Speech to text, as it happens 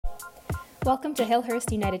Welcome to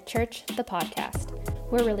Hillhurst United Church, the podcast.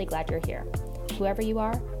 We're really glad you're here. Whoever you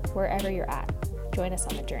are, wherever you're at, join us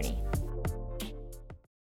on the journey.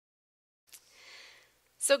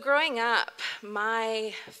 So growing up,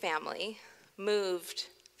 my family moved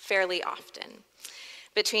fairly often.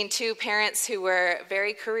 Between two parents who were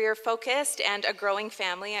very career-focused and a growing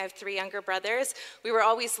family, I have three younger brothers, we were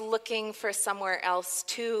always looking for somewhere else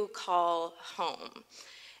to call home.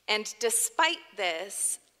 And despite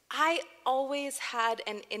this, I always had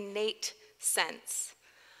an innate sense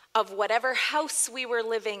of whatever house we were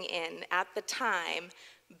living in at the time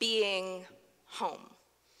being home.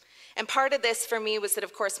 And part of this for me was that,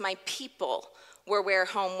 of course, my people were where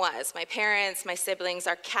home was. My parents, my siblings,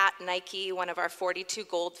 our cat Nike, one of our 42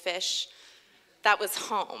 goldfish, that was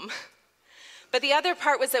home. But the other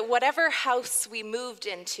part was that whatever house we moved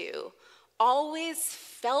into always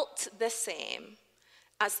felt the same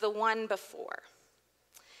as the one before.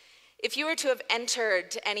 If you were to have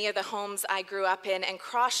entered any of the homes I grew up in and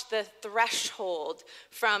crossed the threshold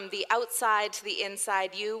from the outside to the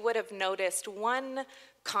inside, you would have noticed one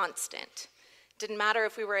constant. Didn't matter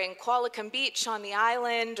if we were in Qualicum Beach on the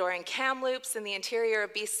island or in Kamloops in the interior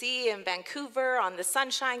of BC, in Vancouver, on the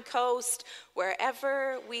Sunshine Coast,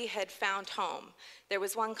 wherever we had found home, there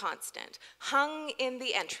was one constant. Hung in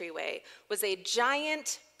the entryway was a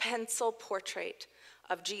giant pencil portrait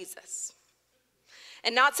of Jesus.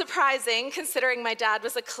 And not surprising, considering my dad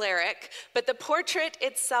was a cleric, but the portrait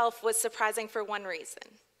itself was surprising for one reason.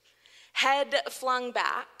 Head flung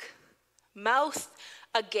back, mouth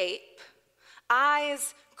agape,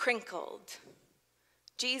 eyes crinkled.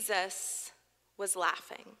 Jesus was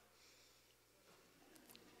laughing.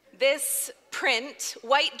 This print,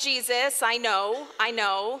 white Jesus, I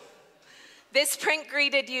know. This print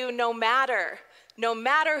greeted you no matter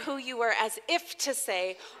who you were, as if to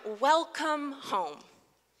say, welcome home.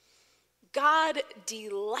 God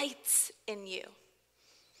delights in you.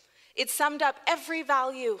 It summed up every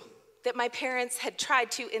value that my parents had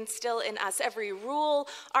tried to instill in us, every rule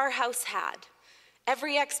our house had,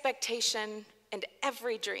 every expectation and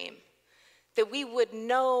every dream, that we would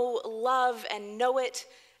know, love, and know it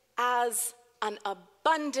as an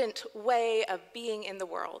abundant way of being in the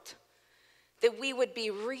world, that we would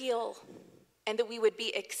be real and that we would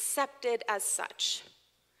be accepted as such,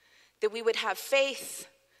 that we would have faith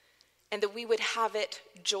and that we would have it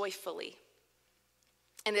joyfully.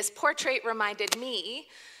 And this portrait reminded me,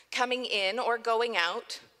 coming in or going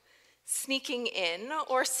out, sneaking in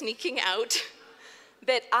or sneaking out,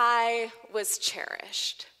 that I was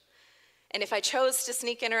cherished. And if I chose to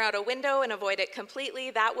sneak in or out a window and avoid it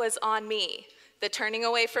completely, that was on me. The turning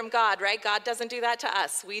away from God, right? God doesn't do that to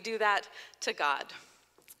us. We do that to God.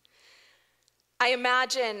 I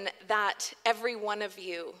imagine that every one of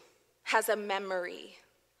you has a memory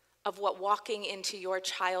of what walking into your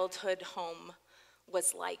childhood home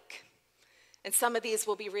was like. And some of these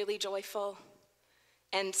will be really joyful,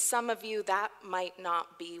 and some of you, that might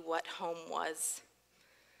not be what home was.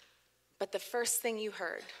 But the first thing you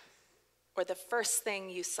heard, or the first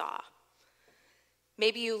thing you saw,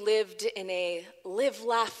 maybe you lived in a live,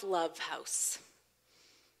 laugh, love house.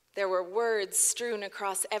 There were words strewn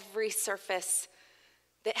across every surface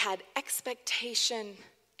that had expectation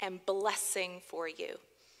and blessing for you.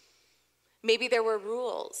 Maybe there were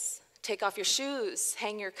rules. Take off your shoes,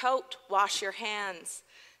 hang your coat, wash your hands.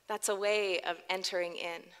 That's a way of entering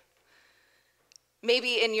in.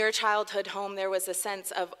 Maybe in your childhood home there was a sense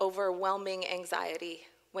of overwhelming anxiety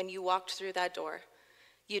when you walked through that door.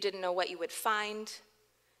 You didn't know what you would find.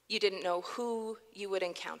 You didn't know who you would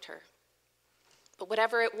encounter. But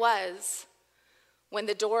whatever it was, when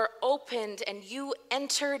the door opened and you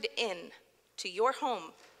entered in to your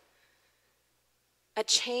home, a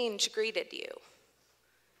change greeted you.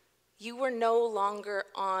 You were no longer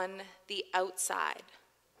on the outside.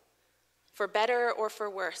 For better or for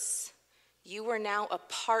worse, you were now a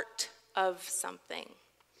part of something.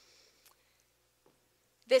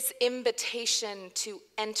 This invitation to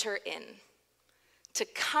enter in, to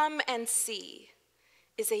come and see,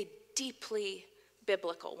 is a deeply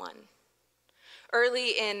biblical one.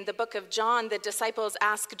 Early in the book of John, the disciples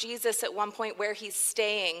asked Jesus at one point where he's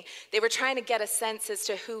staying. They were trying to get a sense as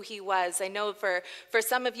to who he was. I know for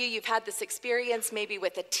some of you, you've had this experience maybe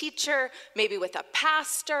with a teacher, maybe with a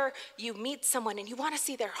pastor. You meet someone and you want to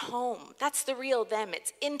see their home. That's the real them.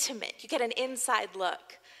 It's intimate. You get an inside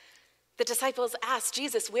look. The disciples asked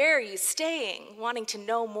Jesus, where are you staying? Wanting to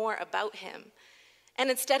know more about him. And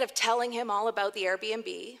instead of telling him all about the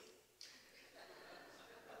Airbnb,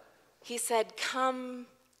 he said, come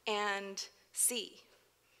and see.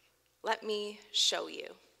 Let me show you.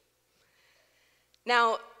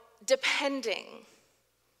 Now, depending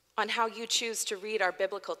on how you choose to read our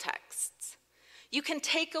biblical texts, you can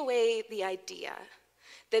take away the idea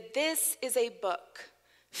that this is a book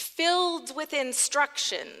filled with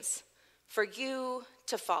instructions for you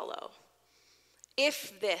to follow.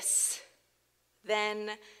 If this,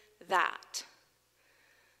 then that.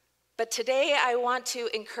 But today I want to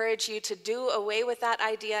encourage you to do away with that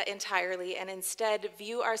idea entirely and instead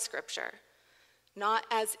view our scripture not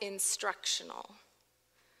as instructional,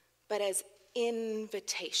 but as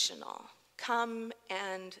invitational. Come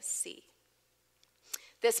and see.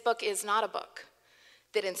 This book is not a book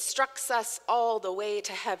that instructs us all the way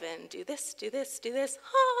to heaven. Do this, do this, do this.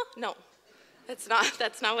 No, that's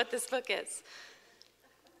not what this book is.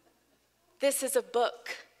 This is a book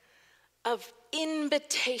of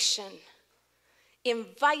invitation,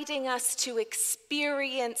 inviting us to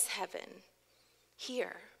experience heaven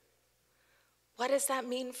here. What does that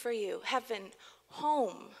mean for you? Heaven,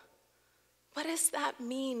 home. What does that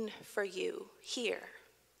mean for you here?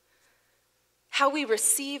 How we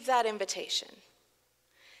receive that invitation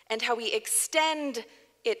and how we extend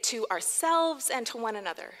it to ourselves and to one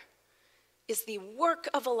another is the work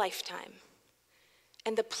of a lifetime.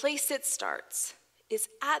 And the place it starts is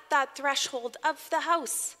at that threshold of the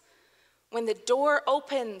house when the door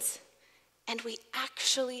opens and we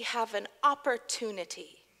actually have an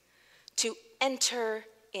opportunity to enter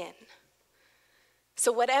in.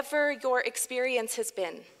 So whatever your experience has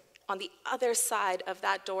been on the other side of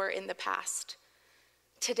that door in the past,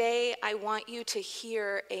 today I want you to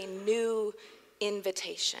hear a new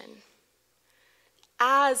invitation.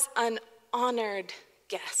 As an honored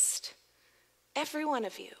guest, every one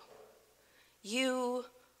of you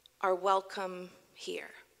are welcome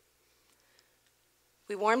here.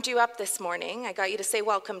 We warmed you up this morning. I got you to say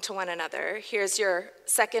welcome to one another. Here's your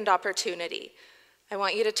second opportunity. I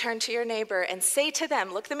want you to turn to your neighbor and say to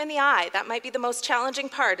them, look them in the eye. That might be the most challenging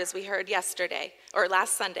part, as we heard yesterday or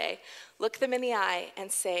last Sunday. Look them in the eye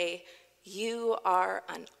and say, you are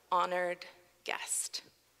an honored guest.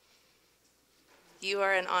 You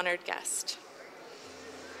are an honored guest.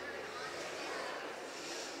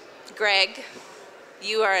 Greg,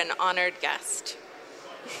 you are an honored guest.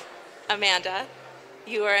 Amanda,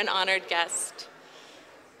 you are an honored guest.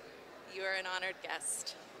 You are an honored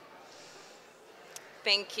guest.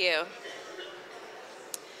 Thank you.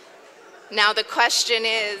 Now the question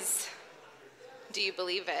is, do you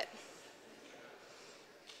believe it?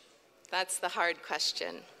 That's the hard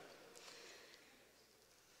question.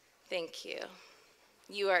 Thank you.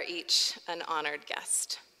 You are each an honored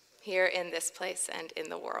guest here in this place and in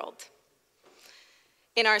the world.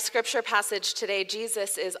 In our scripture passage today,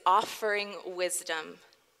 Jesus is offering wisdom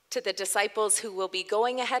to the disciples who will be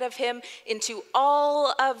going ahead of him into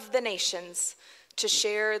all of the nations to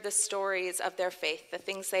share the stories of their faith, the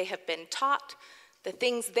things they have been taught, the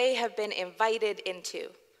things they have been invited into.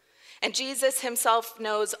 And Jesus himself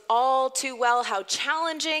knows all too well how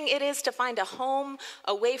challenging it is to find a home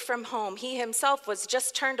away from home. He himself was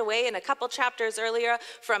just turned away in a couple chapters earlier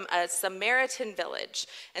from a Samaritan village.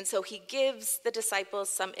 And so he gives the disciples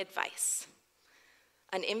some advice,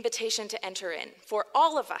 an invitation to enter in for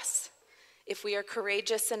all of us if we are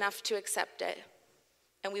courageous enough to accept it.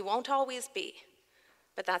 And we won't always be,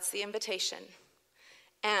 but that's the invitation.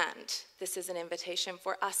 And this is an invitation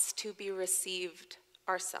for us to be received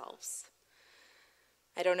ourselves.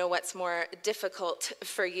 I don't know what's more difficult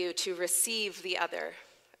for you, to receive the other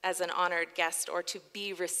as an honored guest or to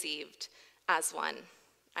be received as one.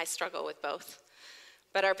 I struggle with both.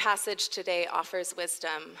 But our passage today offers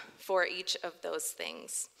wisdom for each of those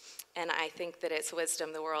things. And I think that it's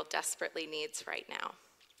wisdom the world desperately needs right now.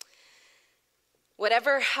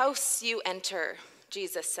 Whatever house you enter,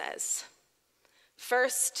 Jesus says,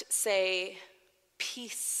 first say,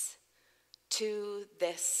 peace to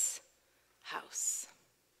this house.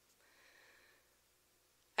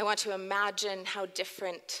 I want to imagine how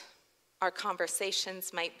different our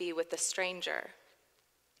conversations might be with a stranger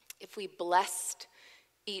if we blessed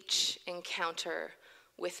each encounter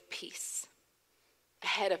with peace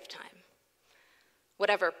ahead of time.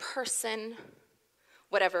 Whatever person,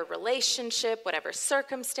 whatever relationship, whatever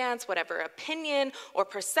circumstance, whatever opinion or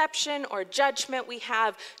perception or judgment we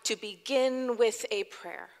have, to begin with a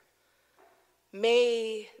prayer.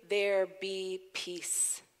 May there be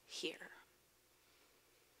peace here.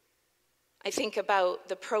 I think about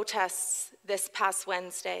the protests this past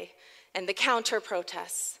Wednesday and the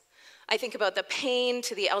counter-protests. I think about the pain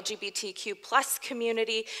to the LGBTQ plus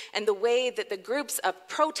community and the way that the groups of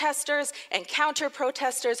protesters and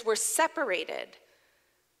counter-protesters were separated,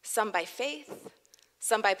 some by faith,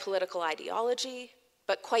 some by political ideology,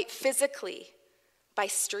 but quite physically by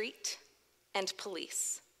street and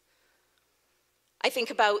police. I think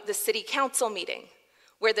about the city council meeting,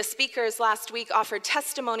 where the speakers last week offered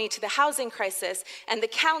testimony to the housing crisis, and the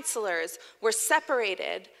councilors were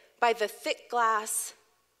separated by the thick glass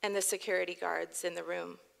and the security guards in the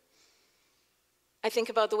room. I think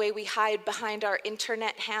about the way we hide behind our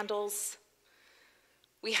internet handles.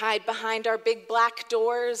 We hide behind our big black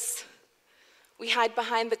doors. We hide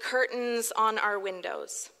behind the curtains on our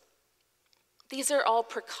windows. These are all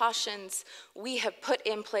precautions we have put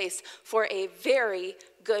in place for a very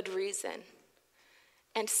good reason.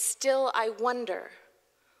 And still I wonder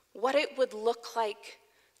what it would look like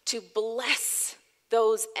to bless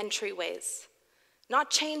those entryways. Not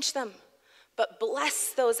change them, but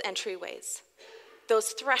bless those entryways,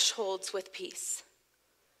 those thresholds with peace.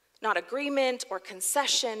 Not agreement or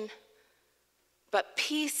concession, but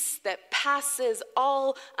peace that passes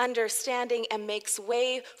all understanding and makes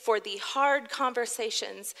way for the hard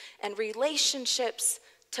conversations and relationships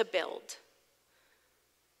to build.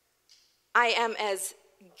 I am as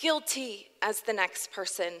guilty as the next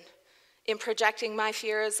person in projecting my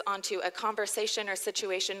fears onto a conversation or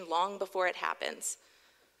situation long before it happens.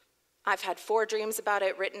 I've had 4 dreams about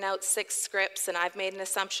it, written out 6 scripts, and I've made an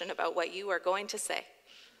assumption about what you are going to say.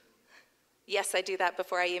 Yes, I do that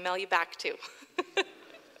before I email you back too.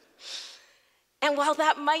 And while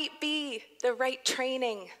that might be the right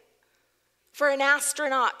training for an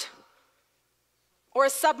astronaut or a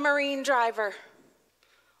submarine driver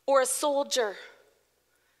or a soldier,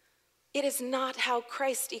 it is not how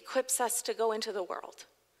Christ equips us to go into the world.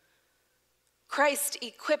 Christ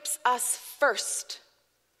equips us first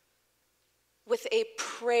with a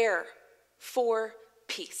prayer for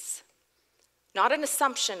peace. Not an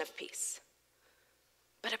assumption of peace,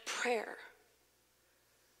 but a prayer.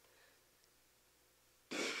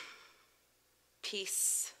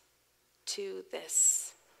 Peace to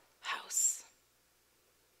this house.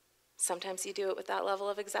 Sometimes you do it with that level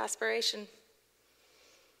of exasperation.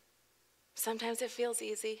 Sometimes it feels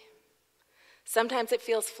easy. Sometimes it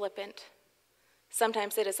feels flippant.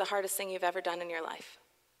 Sometimes it is the hardest thing you've ever done in your life.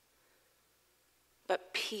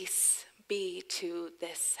 But peace be to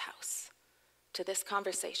this house, to this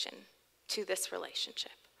conversation, to this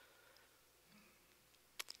relationship.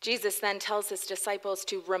 Jesus then tells his disciples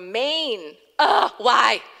to remain.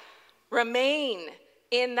 Why? Remain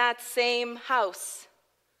in that same house,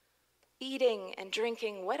 eating and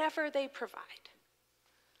drinking whatever they provide.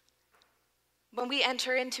 When we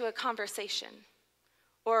enter into a conversation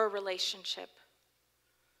or a relationship,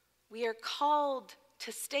 we are called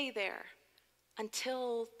to stay there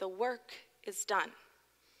until the work is done.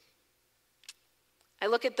 I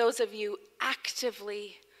look at those of you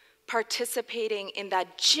actively participating in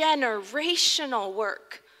that generational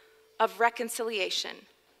work of reconciliation.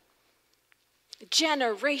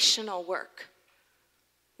 Generational work.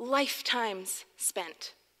 Lifetimes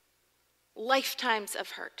spent. Lifetimes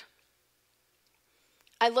of hurt.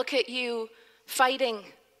 I look at you fighting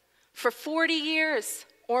for 40 years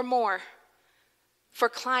or more for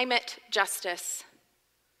climate justice,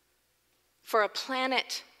 for a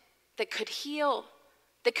planet that could heal,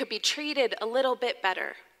 that could be treated a little bit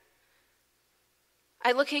better.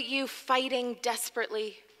 I look at you fighting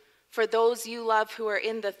desperately for those you love who are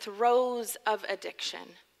in the throes of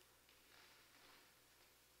addiction.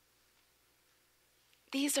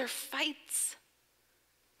 These are fights.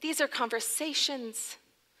 These are conversations.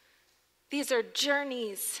 These are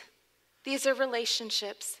journeys. These are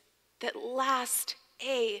relationships that last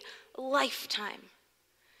a lifetime.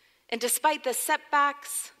 And despite the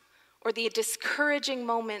setbacks or the discouraging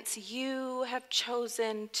moments, you have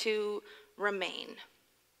chosen to remain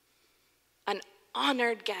an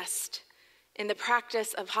honored guest in the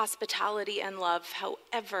practice of hospitality and love,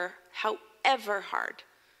 however hard.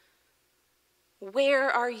 Where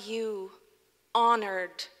are you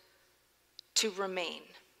honored to remain?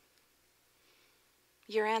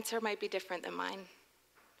 Your answer might be different than mine,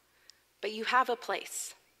 but you have a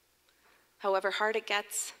place, however hard it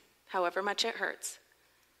gets, however much it hurts,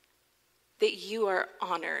 that you are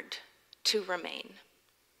honored to remain.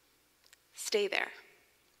 Stay there.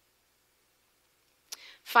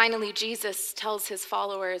 Finally, Jesus tells his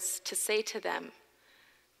followers to say to them,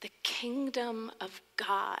 the kingdom of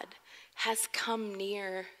God has come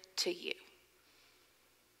near to you.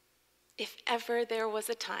 If ever there was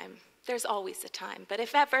a time, there's always a time, but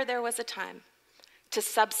if ever there was a time to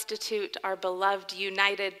substitute our beloved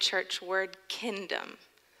United Church word kingdom,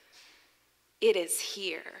 it is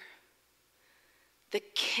here. The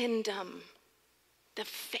kingdom, the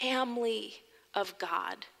family of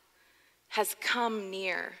God has come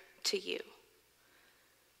near to you.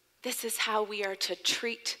 this is how we are to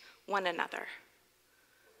treat one another,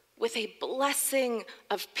 with a blessing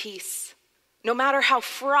of peace, no matter how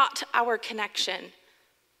fraught our connection,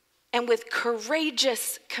 and with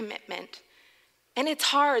courageous commitment. And it's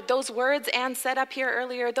hard. Those words Anne said up here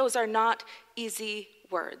earlier, those are not easy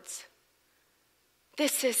words.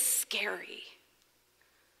 This is scary.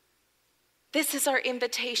 This is our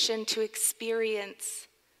invitation to experience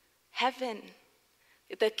heaven,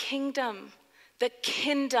 the kingdom,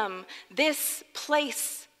 this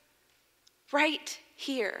place right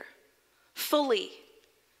here, fully.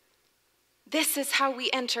 This is how we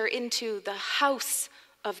enter into the house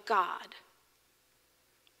of God.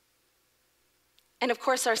 And of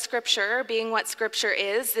course, our scripture, being what scripture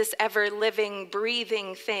is, this ever-living,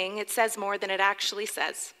 breathing thing, it says more than it actually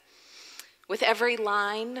says. With every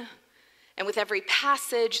line and with every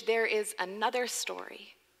passage, there is another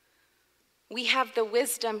story. We have the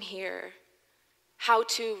wisdom here how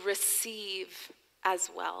to receive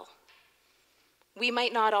as well. We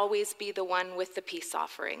might not always be the one with the peace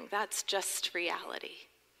offering. That's just reality.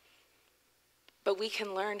 But we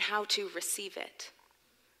can learn how to receive it,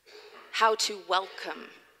 how to welcome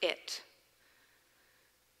it.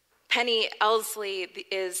 Penny Elsley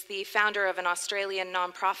is the founder of an Australian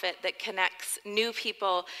nonprofit that connects new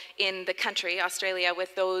people in the country, Australia,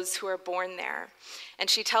 with those who are born there. And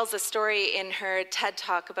she tells a story in her TED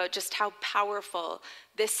Talk about just how powerful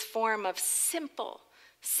this form of simple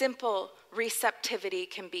receptivity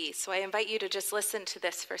can be. So I invite you to just listen to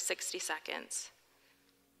this for 60 seconds.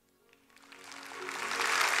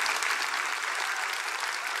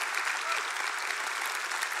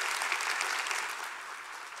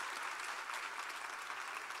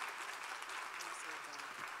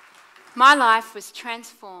 My life was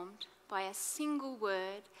transformed by a single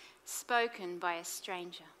word spoken by a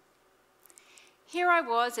stranger. Here I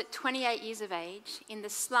was at 28 years of age in the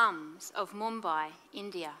slums of Mumbai,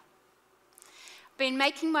 India. Been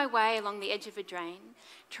making my way along the edge of a drain,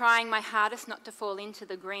 trying my hardest not to fall into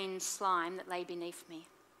the green slime that lay beneath me,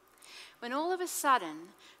 when all of a sudden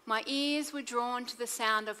my ears were drawn to the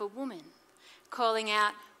sound of a woman calling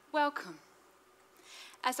out, "Welcome."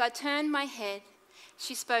 As I turned my head,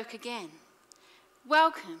 she spoke again.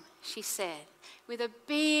 "Welcome," she said, with a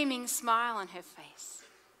beaming smile on her face.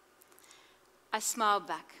 I smiled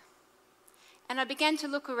back, and I began to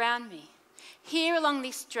look around me. Here along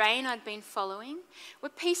this drain I'd been following were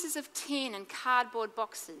pieces of tin and cardboard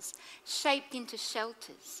boxes shaped into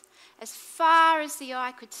shelters as far as the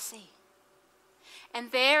eye could see.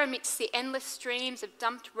 And there, amidst the endless streams of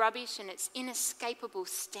dumped rubbish and its inescapable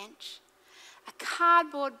stench, a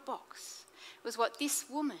cardboard box was what this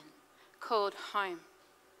woman called home.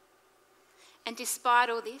 And despite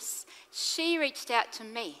all this, she reached out to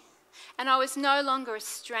me, and I was no longer a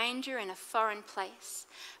stranger in a foreign place,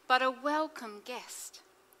 but a welcome guest.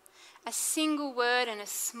 A single word and a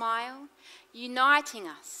smile uniting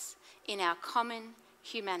us in our common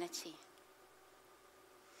humanity.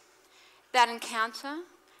 That encounter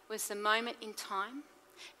was the moment in time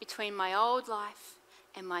between my old life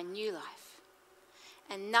and my new life,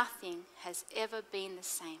 and nothing has ever been the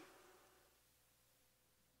same.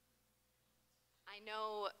 I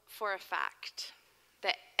know for a fact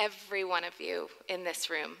that every one of you in this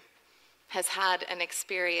room has had an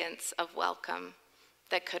experience of welcome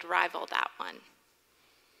that could rival that one.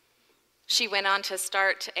 She went on to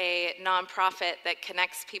start a nonprofit that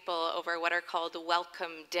connects people over what are called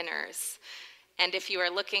welcome dinners. And if you are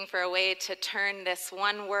looking for a way to turn this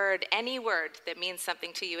one word, any word that means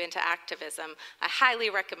something to you, into activism, I highly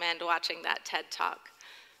recommend watching that TED Talk.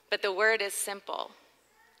 But the word is simple.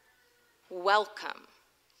 Welcome.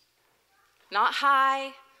 Not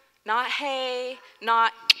hi, not hey,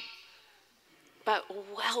 but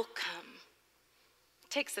welcome. It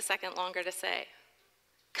takes a second longer to say.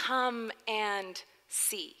 Come and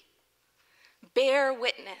see. Bear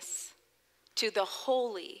witness to the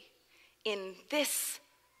holy in this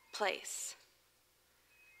place.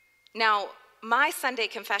 Now, my Sunday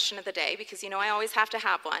confession of the day, because you know I always have to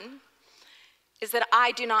have one, is that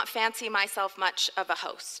I do not fancy myself much of a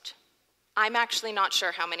host. I'm actually not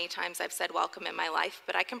sure how many times I've said welcome in my life,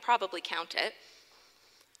 but I can probably count it.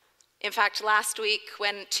 In fact, last week,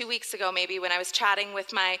 2 weeks ago maybe, when I was chatting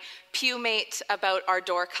with my pew mate about our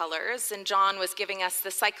door colors, and John was giving us the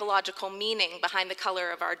psychological meaning behind the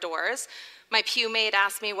color of our doors, my pew mate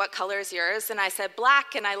asked me, "What color is yours?" And I said,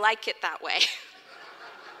 "Black, and I like it that way."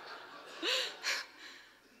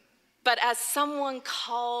 But as someone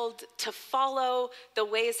called to follow the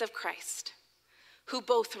ways of Christ, who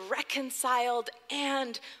both reconciled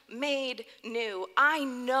and made new, I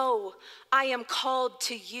know I am called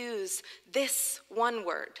to use this one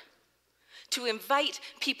word, to invite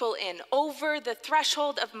people in over the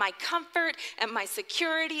threshold of my comfort and my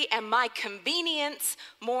security and my convenience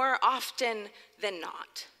more often than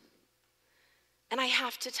not. And I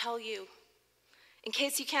have to tell you, in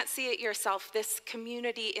case you can't see it yourself, this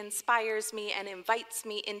community inspires me and invites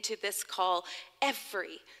me into this call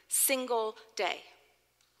every single day.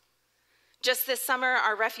 Just this summer,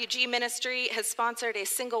 our refugee ministry has sponsored a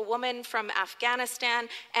single woman from Afghanistan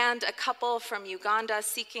and a couple from Uganda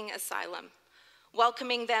seeking asylum,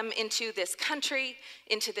 welcoming them into this country,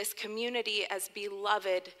 into this community as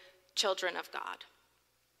beloved children of God.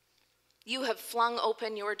 You have flung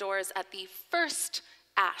open your doors at the first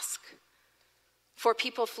ask for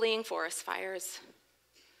people fleeing forest fires,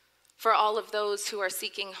 for all of those who are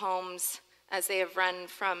seeking homes as they have run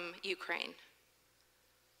from Ukraine.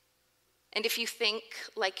 And if you think,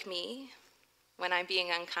 like me, when I'm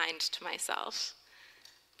being unkind to myself,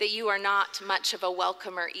 that you are not much of a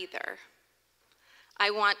welcomer either,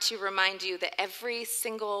 I want to remind you that every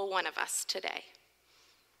single one of us today,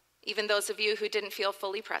 even those of you who didn't feel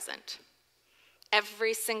fully present,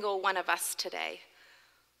 every single one of us today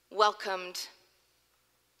welcomed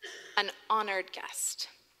an honored guest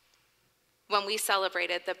when we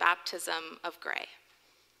celebrated the baptism of Gray.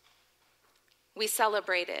 We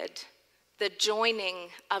celebrated the joining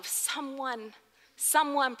of someone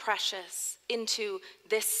precious into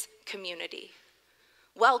this community.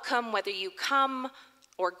 Welcome whether you come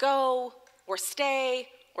or go or stay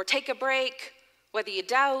or take a break, whether you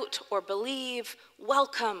doubt or believe,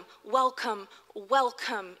 welcome, welcome,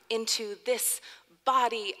 welcome into this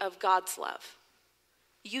body of God's love.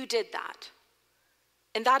 You did that.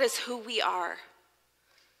 And that is who we are.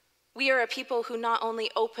 We are a people who not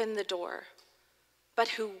only open the door, but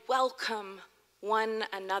who welcome one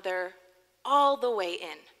another all the way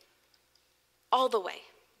in. All the way.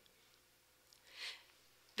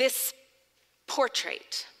 This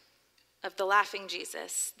portrait of the laughing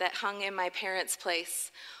Jesus that hung in my parents'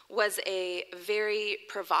 place was a very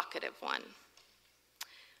provocative one.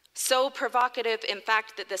 So provocative, in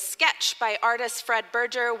fact, that the sketch by artist Fred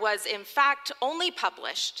Berger was, in fact, only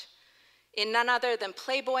published in none other than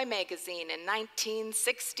Playboy magazine in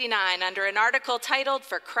 1969 under an article titled,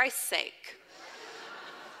 "For Christ's Sake."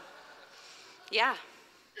 Yeah.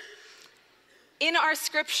 In our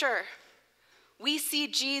scripture, we see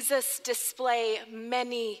Jesus display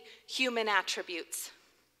many human attributes.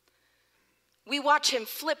 We watch him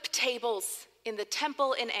flip tables in the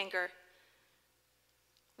temple in anger.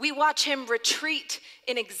 We watch him retreat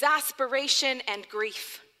in exasperation and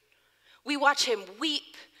grief. We watch him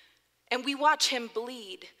weep and we watch him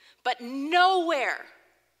bleed. But nowhere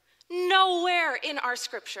in our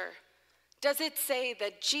scripture does it say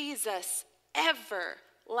that Jesus ever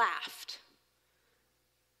laughed.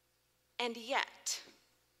 And yet,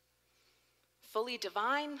 fully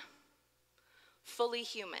divine, fully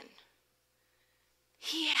human,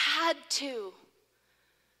 he had to.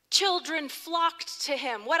 Children flocked to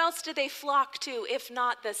him. What else did they flock to if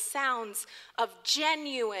not the sounds of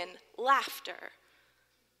genuine laughter?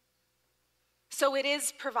 So it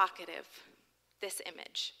is provocative, this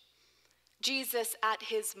image. Jesus at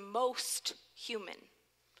his most human,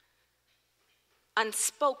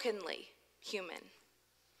 unspokenly human.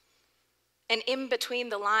 And in between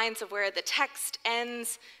the lines of where the text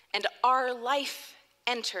ends and our life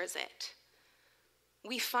enters it,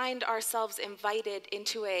 we find ourselves invited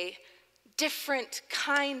into a different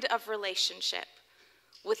kind of relationship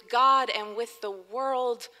with God and with the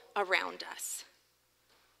world around us.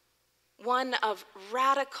 One of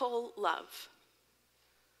radical love.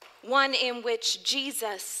 One in which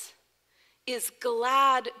Jesus is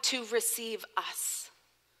glad to receive us.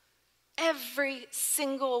 Every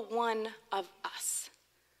single one of us.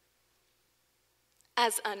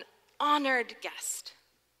 As an honored guest.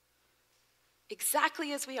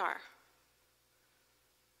 Exactly as we are,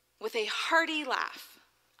 with a hearty laugh,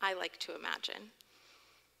 I like to imagine,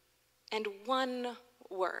 and one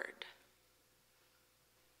word: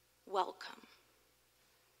 welcome.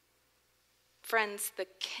 Friends, the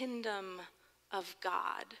kingdom of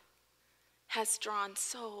God has drawn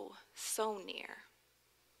so near.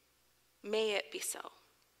 May it be so.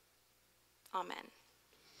 Amen.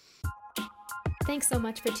 Thanks so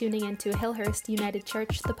much for tuning in to Hillhurst United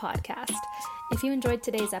Church, the podcast. If you enjoyed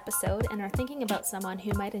today's episode and are thinking about someone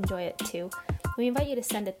who might enjoy it too, we invite you to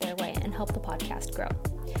send it their way and help the podcast grow.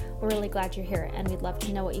 We're really glad you're here, and we'd love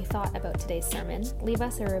to know what you thought about today's sermon. Leave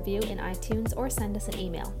us a review in iTunes or send us an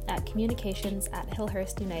email at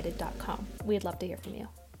communications@hillhurstunited.com. We'd love to hear from you.